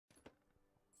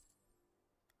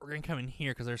we're gonna come in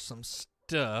here because there's some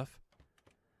stuff.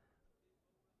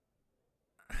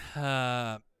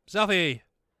 Selfie.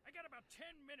 I got about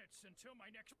 10 minutes until my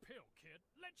next pill, kid.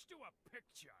 Let's do a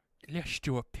picture. Let's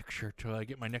do a picture till I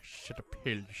get my next set of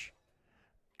pills.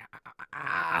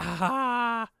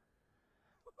 Ah.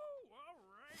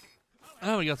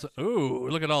 Oh, we got some. Ooh,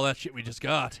 look at all that shit we just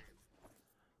got.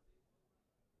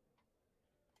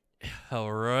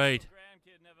 All right.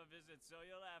 Grandkid never visits, so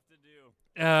you'll have to do.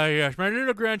 Yes, my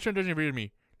little grandson doesn't visit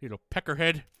me. Little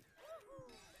peckerhead.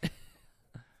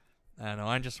 I know,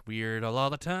 I'm just weird a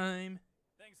lot of the time.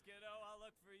 Thanks, kiddo. I'll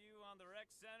look for you on the rec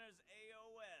center's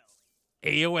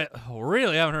AOL. AOL. Oh,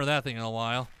 really? I haven't heard that thing in a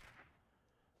while.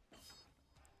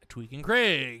 Tweak and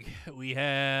Craig. We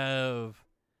have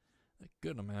a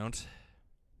good amount.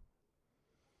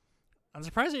 I'm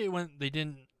surprised they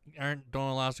don't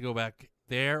allow us to go back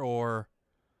there or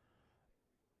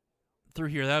through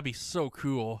here. That'd be so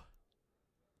cool.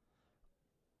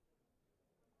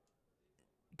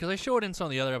 Because they show it in some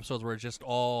of the other episodes where it's just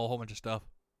all a whole bunch of stuff.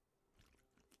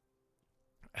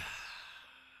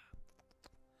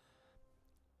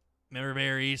 Remember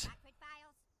berries?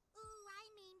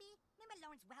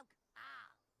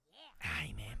 I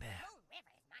remember.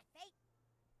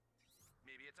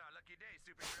 Maybe it's our lucky day,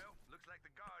 superhero. Looks like the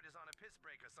guard is on a piss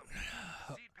break or something.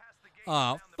 See past the gate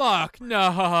Oh, down the fuck. back.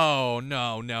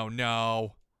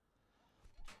 No.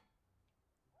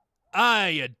 Ah,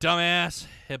 you dumbass.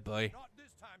 Hit boy. Not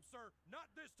this time, sir. Not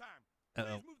this time.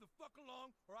 Uh-oh. Please move the fuck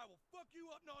along, or I will fuck you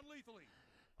up non-lethally.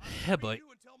 Hit boy.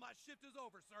 You until my shift is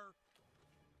over, sir.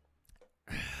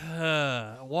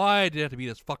 Why did it have to be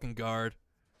this fucking guard?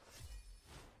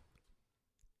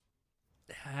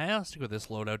 I'll stick with this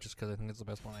loadout just because I think it's the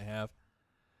best one I have.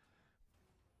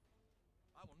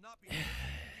 I will not be again.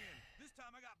 This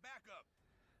time I got backup.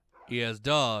 He has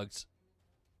dogs.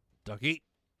 Ducky,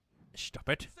 stop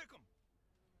it. Sick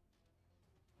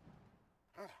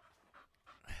 'em.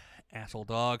 Asshole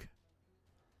dog.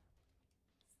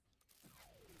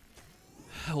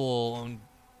 We'll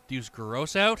use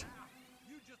Gross out.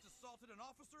 You just assaulted an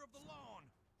officer of the lawn.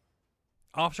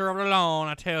 Officer of the lawn,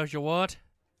 I tell you what.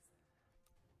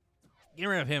 Get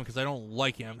rid of him because I don't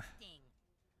like him.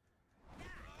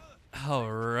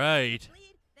 Alright.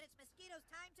 Bleed, then it's Mosquito's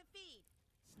time to feed.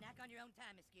 Snack on your own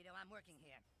time, Mosquito. I'm working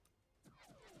here.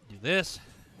 Do this.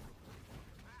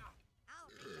 I'll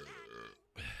fix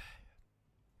that.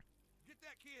 Get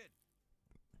that kid.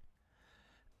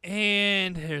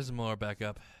 And here's more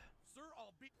backup. Sir,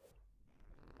 I'll be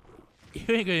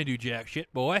You ain't gonna do jack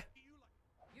shit, boy. you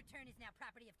like Your turn is now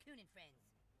property of Coon and Friends.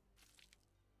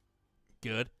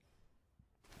 Good.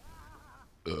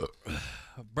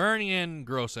 Burning in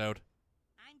Gross out.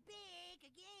 I'm big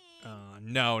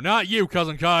again. No, not you,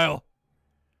 Cousin Kyle.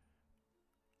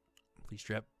 Please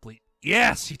trip, please.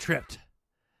 Yes, he tripped.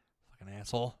 Fucking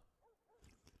asshole.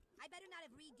 I better not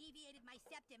have re-deviated my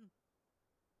septum.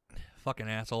 Fucking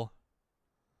asshole.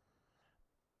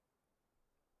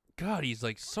 God, he's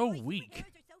like so Boy, weak.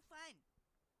 superheroes are so fun.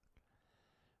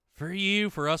 For you,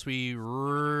 for us, we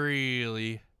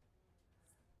really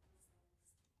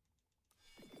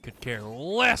could care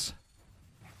less.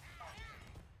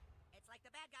 It's like the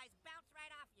bad guys bounce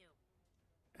right off you.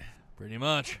 Pretty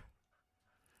much.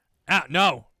 Ah,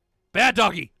 no. Bad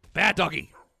doggy. Bad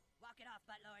doggy. Walk it off,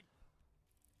 buttlord.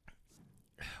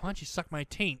 Why don't you suck my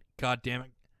taint? God damn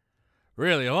it.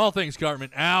 Really, of all things,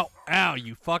 Cartman. Ow. Ow,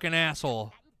 you fucking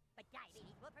asshole. But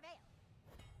diabetes will prevail.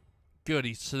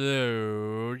 Goody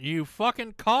so you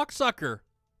fucking cocksucker.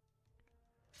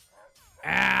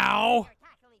 Ow. Your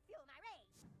attack will fuel my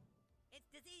rage. It's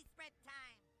disease spread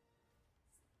time.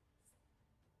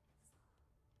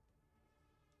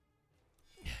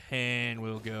 And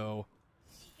we'll go.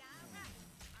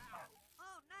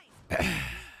 Oh, nice.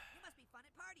 You must be fun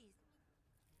at parties.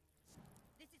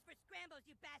 This is for scrambles,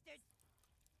 you bastards.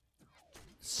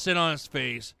 Sit on his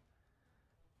face.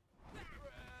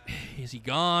 Is he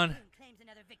gone? Coon claims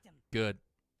another victim. Good.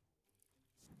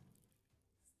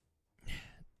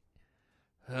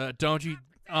 Don't you...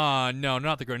 Aw, no,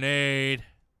 not the grenade.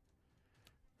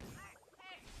 Hey,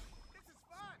 this is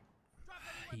fun. Drop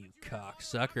any You weapons you have on or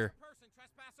cocksucker. I'm a person,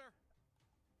 trespasser.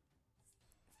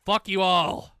 Fuck you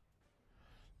all.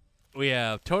 We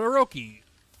have Todoroki.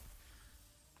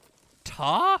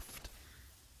 Toft?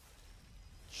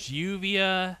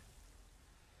 Juvia.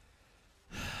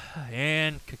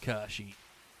 And Kakashi.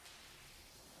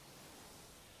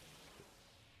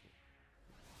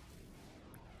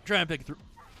 Try and pick through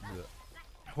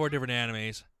 4 different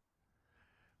animes.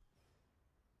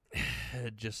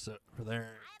 Just for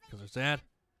there, because they're sad.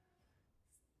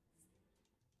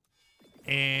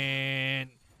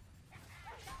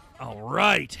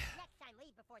 Right. Next time,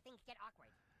 leave before things get awkward.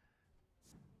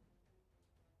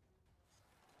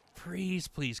 Freeze,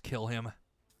 please kill him.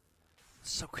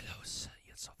 So close,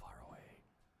 yet so far away.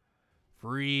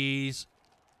 Freeze.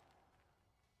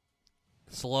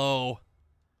 Slow.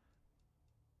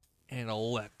 And a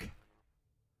lick.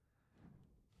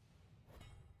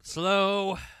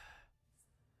 Slow.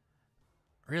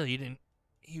 Really, you didn't.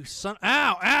 You son.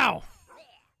 Ow! Ow!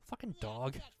 Fucking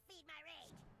dog. Can't feed my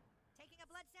rage. Taking a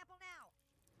blood sample now.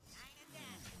 9 and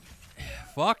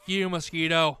death. Fuck you,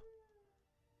 mosquito.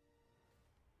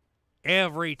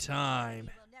 Every time.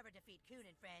 We'll never defeat Coon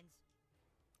and friends.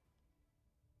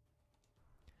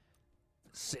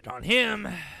 Sit on him.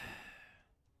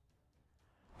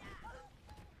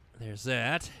 There's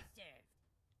that. Serve.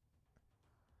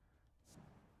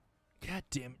 God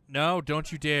damn. No,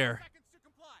 don't you dare.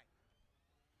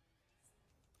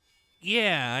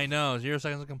 Yeah, I know. 0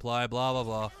 seconds to comply. Blah, blah,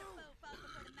 blah. No foe falls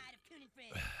before the might of Coon and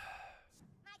friends.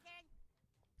 My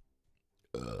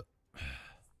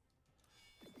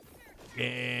turn.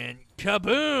 And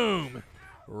kaboom!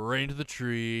 Right into the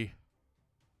tree.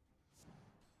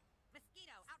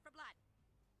 Mosquito, out for blood.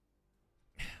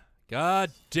 God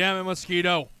damn it,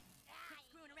 mosquito. Quit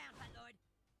screwing around, Butt Lord.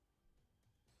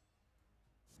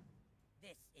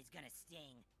 This is gonna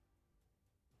sting.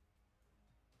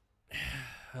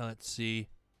 Let's see.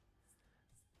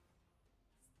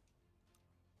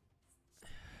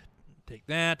 Take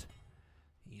that.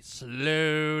 He's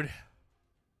slowed.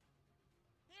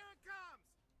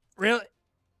 Really?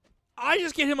 I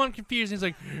just get him on confused. He's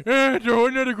like, throw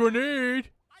another grenade.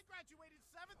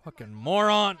 Fucking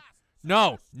moron.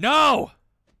 No, no.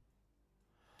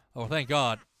 Oh, thank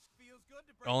God.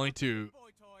 Only 2. You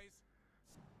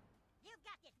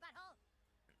got this, butthole.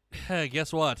 Hey,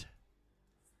 guess what?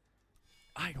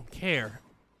 I don't care.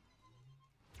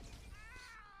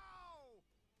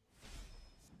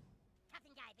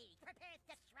 Toughen guy B. Prepare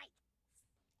to strike.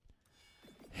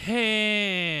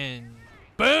 And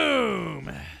boom.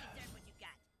 Deserve what you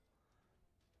got.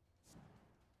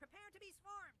 Prepare to be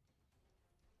swarmed.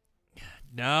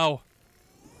 No.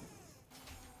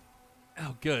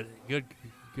 Oh, good, good,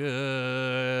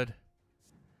 good.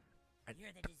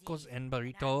 You're the Tacos disease. and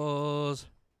burritos.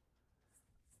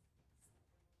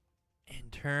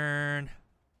 And turn.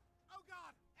 Oh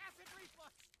God! Acid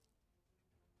reflux!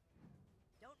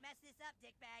 Don't mess this up,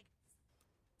 dickbag.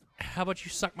 How about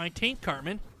you suck my taint,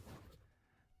 Cartman?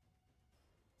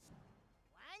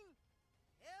 1,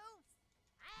 2.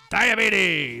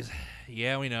 Diabetes.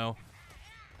 Yeah, we know.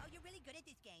 Oh, you're really good at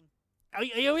this game. Oh,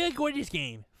 yeah, we good at this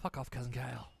game. Fuck off, cousin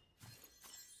Kyle.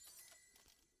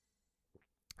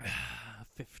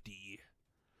 50.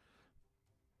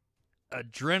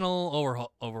 Adrenal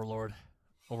overlord.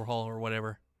 Overhaul or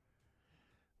whatever.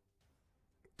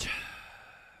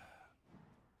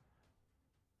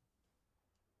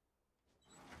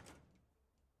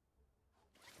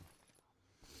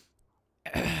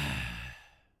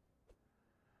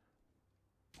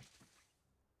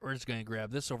 We're just going to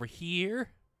grab this over here.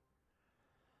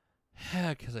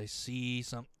 Because I see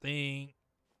something.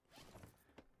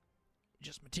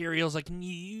 Just materials I can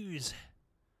use.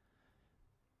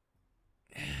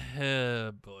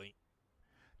 Oh, boy.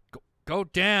 Go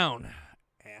down,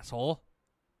 asshole.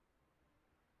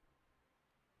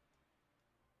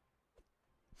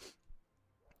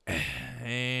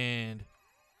 And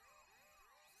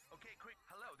Okay, quick.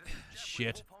 Hello, this is Jeff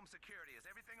Shit. with Wolf Home Security. Is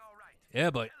everything all right? yeah,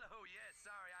 but Hello, yes.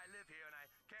 Sorry, I live here and I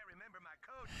can't remember my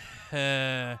code.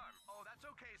 Oh, that's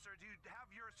okay, sir. Do you have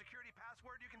your security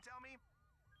password you can tell me?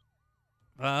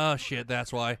 oh shit,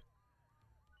 that's why.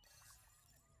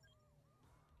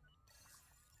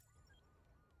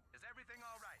 Is everything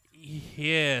all right?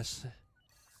 Yes.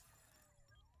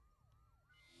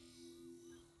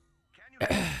 Can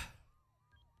you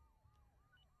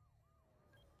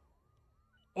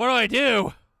What do I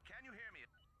do? can you hear me?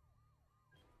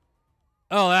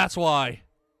 Oh, that's why.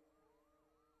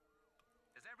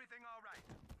 Is everything all right?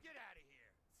 Get out of here!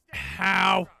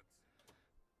 How?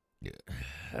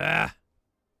 Ah.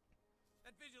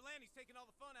 That vigilante's taking all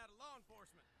the fun out of law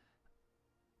enforcement.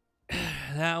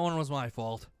 That one was my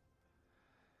fault.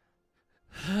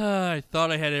 I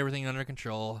thought I had everything under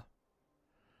control.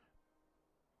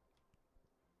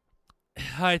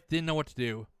 I didn't know what to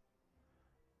do.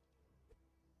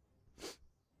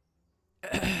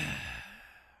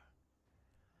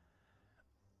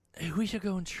 We should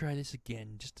go and try this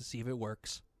again just to see if it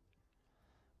works.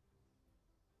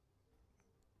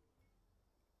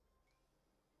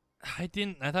 I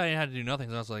thought I had to do nothing,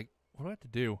 so I was like, what do I have to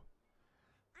do?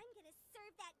 I'm gonna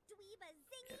serve that dweeb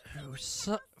a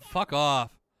zingy. Fuck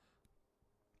off.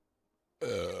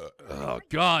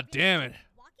 God damn it.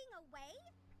 Walking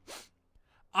away?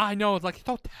 I know, it's like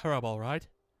so terrible, right?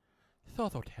 So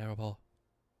terrible.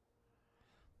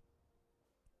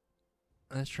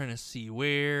 Let's try to see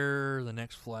where the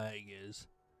next flag is.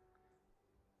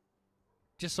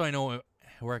 Just so I know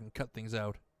where I can cut things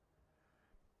out.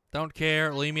 Don't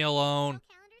care, leave me alone. No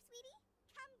calendar, sweetie?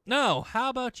 Come. No, how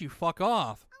about you fuck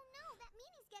off? Oh no, that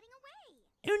meeting's getting away.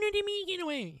 Oh no, the me get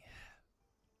away.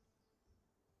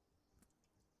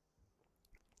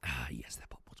 Ah, yes, that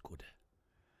pop was good.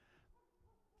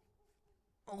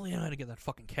 Only I know how to get that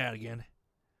fucking cat again.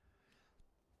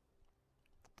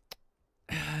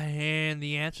 And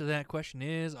the answer to that question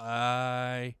is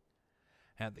I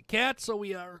have the cat, so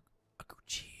we are a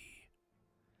Gucci.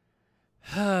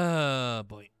 Oh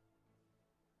boy.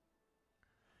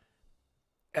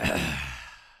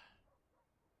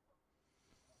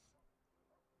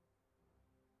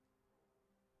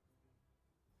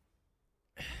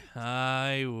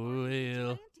 I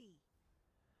will.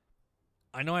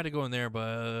 I know I had to go in there,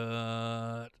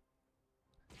 but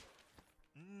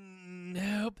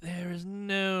nope, there is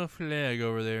no flag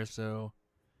over there, so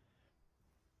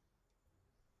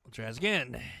we'll try this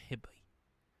again. Hey, boy.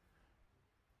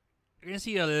 You're gonna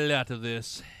see a lot of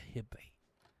this. Hey, boy.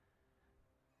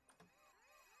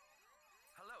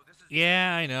 Hello, this is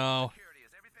Yeah, I know. security.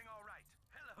 Is everything all right?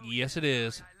 Hello. Yes, it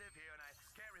is. I live here and I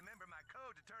can't remember my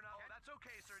code to turn on. Oh, that's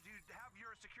okay, sir. Do you have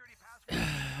your security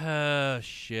password?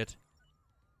 Shit.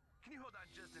 Can you hold on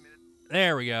just a minute?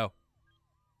 There we go.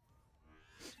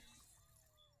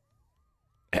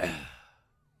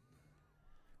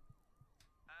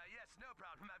 Yes, no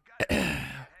problem. I've got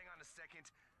hang on a second.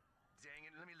 Dang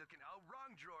it, let me look in. Oh,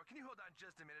 wrong drawer. Can you hold on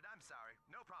just a minute? I'm sorry.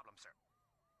 No problem, sir.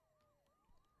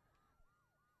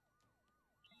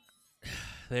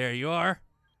 There you are.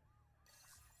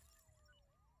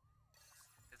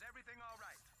 Is everything all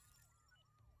right?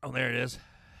 Oh, there it is.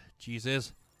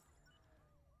 Jesus.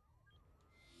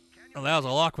 Can you Oh, that was a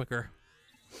lot quicker.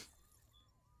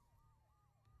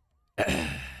 Did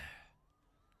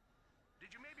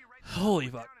you maybe write this Holy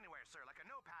down fuck. anywhere, sir? Like a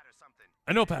notepad or something?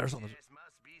 I know Patterson. This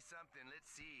must be something. Let's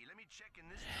see. Let me check in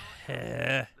this drawer.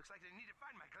 Eh. Looks like I need to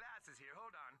find my glasses here.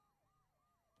 Hold on.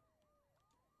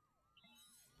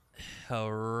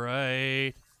 All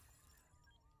right.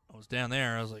 I was down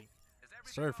there. I was like, Is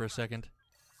everything sorry for a all right? second.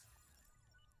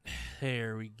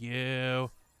 There we go.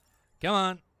 Come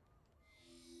on.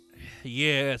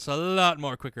 Yeah, it's a lot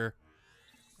more quicker.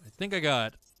 I think I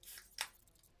got it.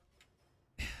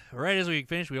 Right as we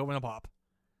finish, we open a pop.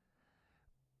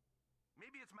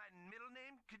 Maybe it's my middle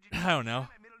name? Could you I don't know.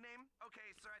 My middle name?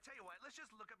 Okay, sir, I tell you what. Let's just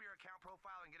look up your account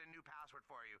profile and get a new password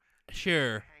for you.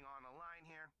 Sure, Hang on a line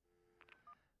here.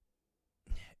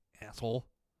 asshole.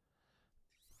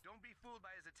 Don't be fooled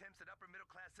by his attempts at upper middle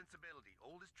class sensibility.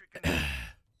 Oldest trick in the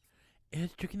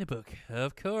It's a trick in the book,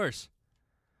 of course.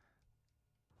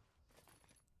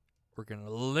 We're gonna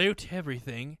loot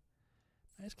everything.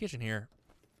 Nice kitchen here.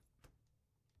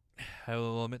 I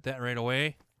will admit that right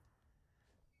away.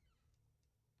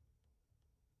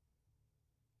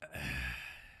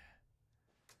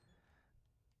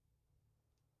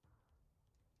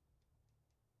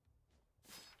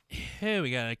 Hey,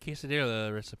 we got a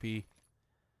quesadilla recipe.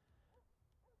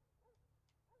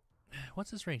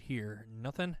 What's this right here?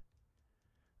 Nothing?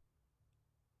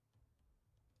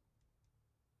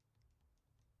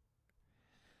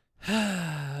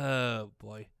 Oh,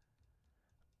 boy.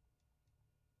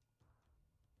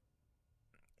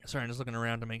 Sorry, I'm just looking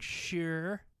around to make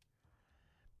sure.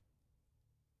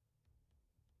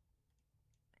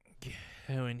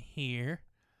 Go in here.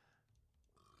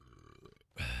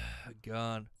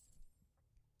 God.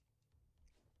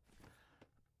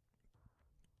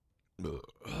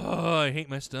 Oh, I hate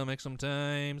my stomach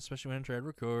sometimes, especially when I try to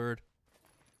record.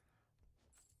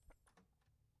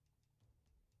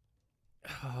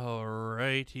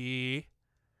 Alrighty.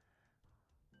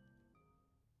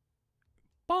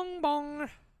 Bong bong.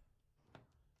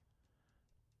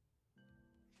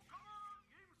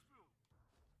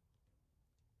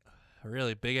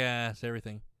 Really big ass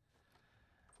everything.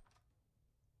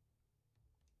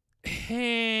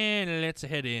 And let's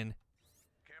head in.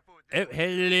 Careful with Oh, this.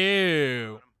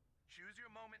 hello. Choose your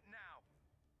moment now.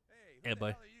 Hey, Yeah, who the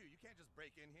boy. hell are you? You can't just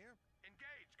break in here.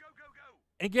 Engage. Go, go,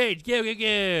 go. Engage, go, go,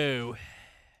 go.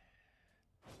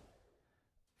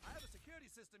 I have a security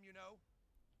system, you know.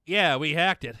 Yeah, we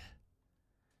hacked it.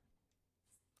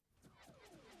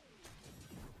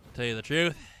 Tell you the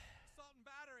truth. Assault and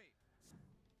battery.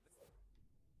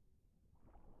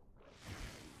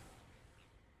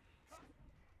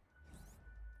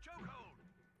 Chokehold.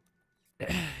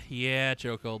 Yeah,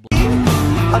 Joe Goldblum.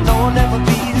 I know I'll never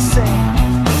be the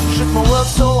same. Shook my world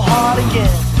so hard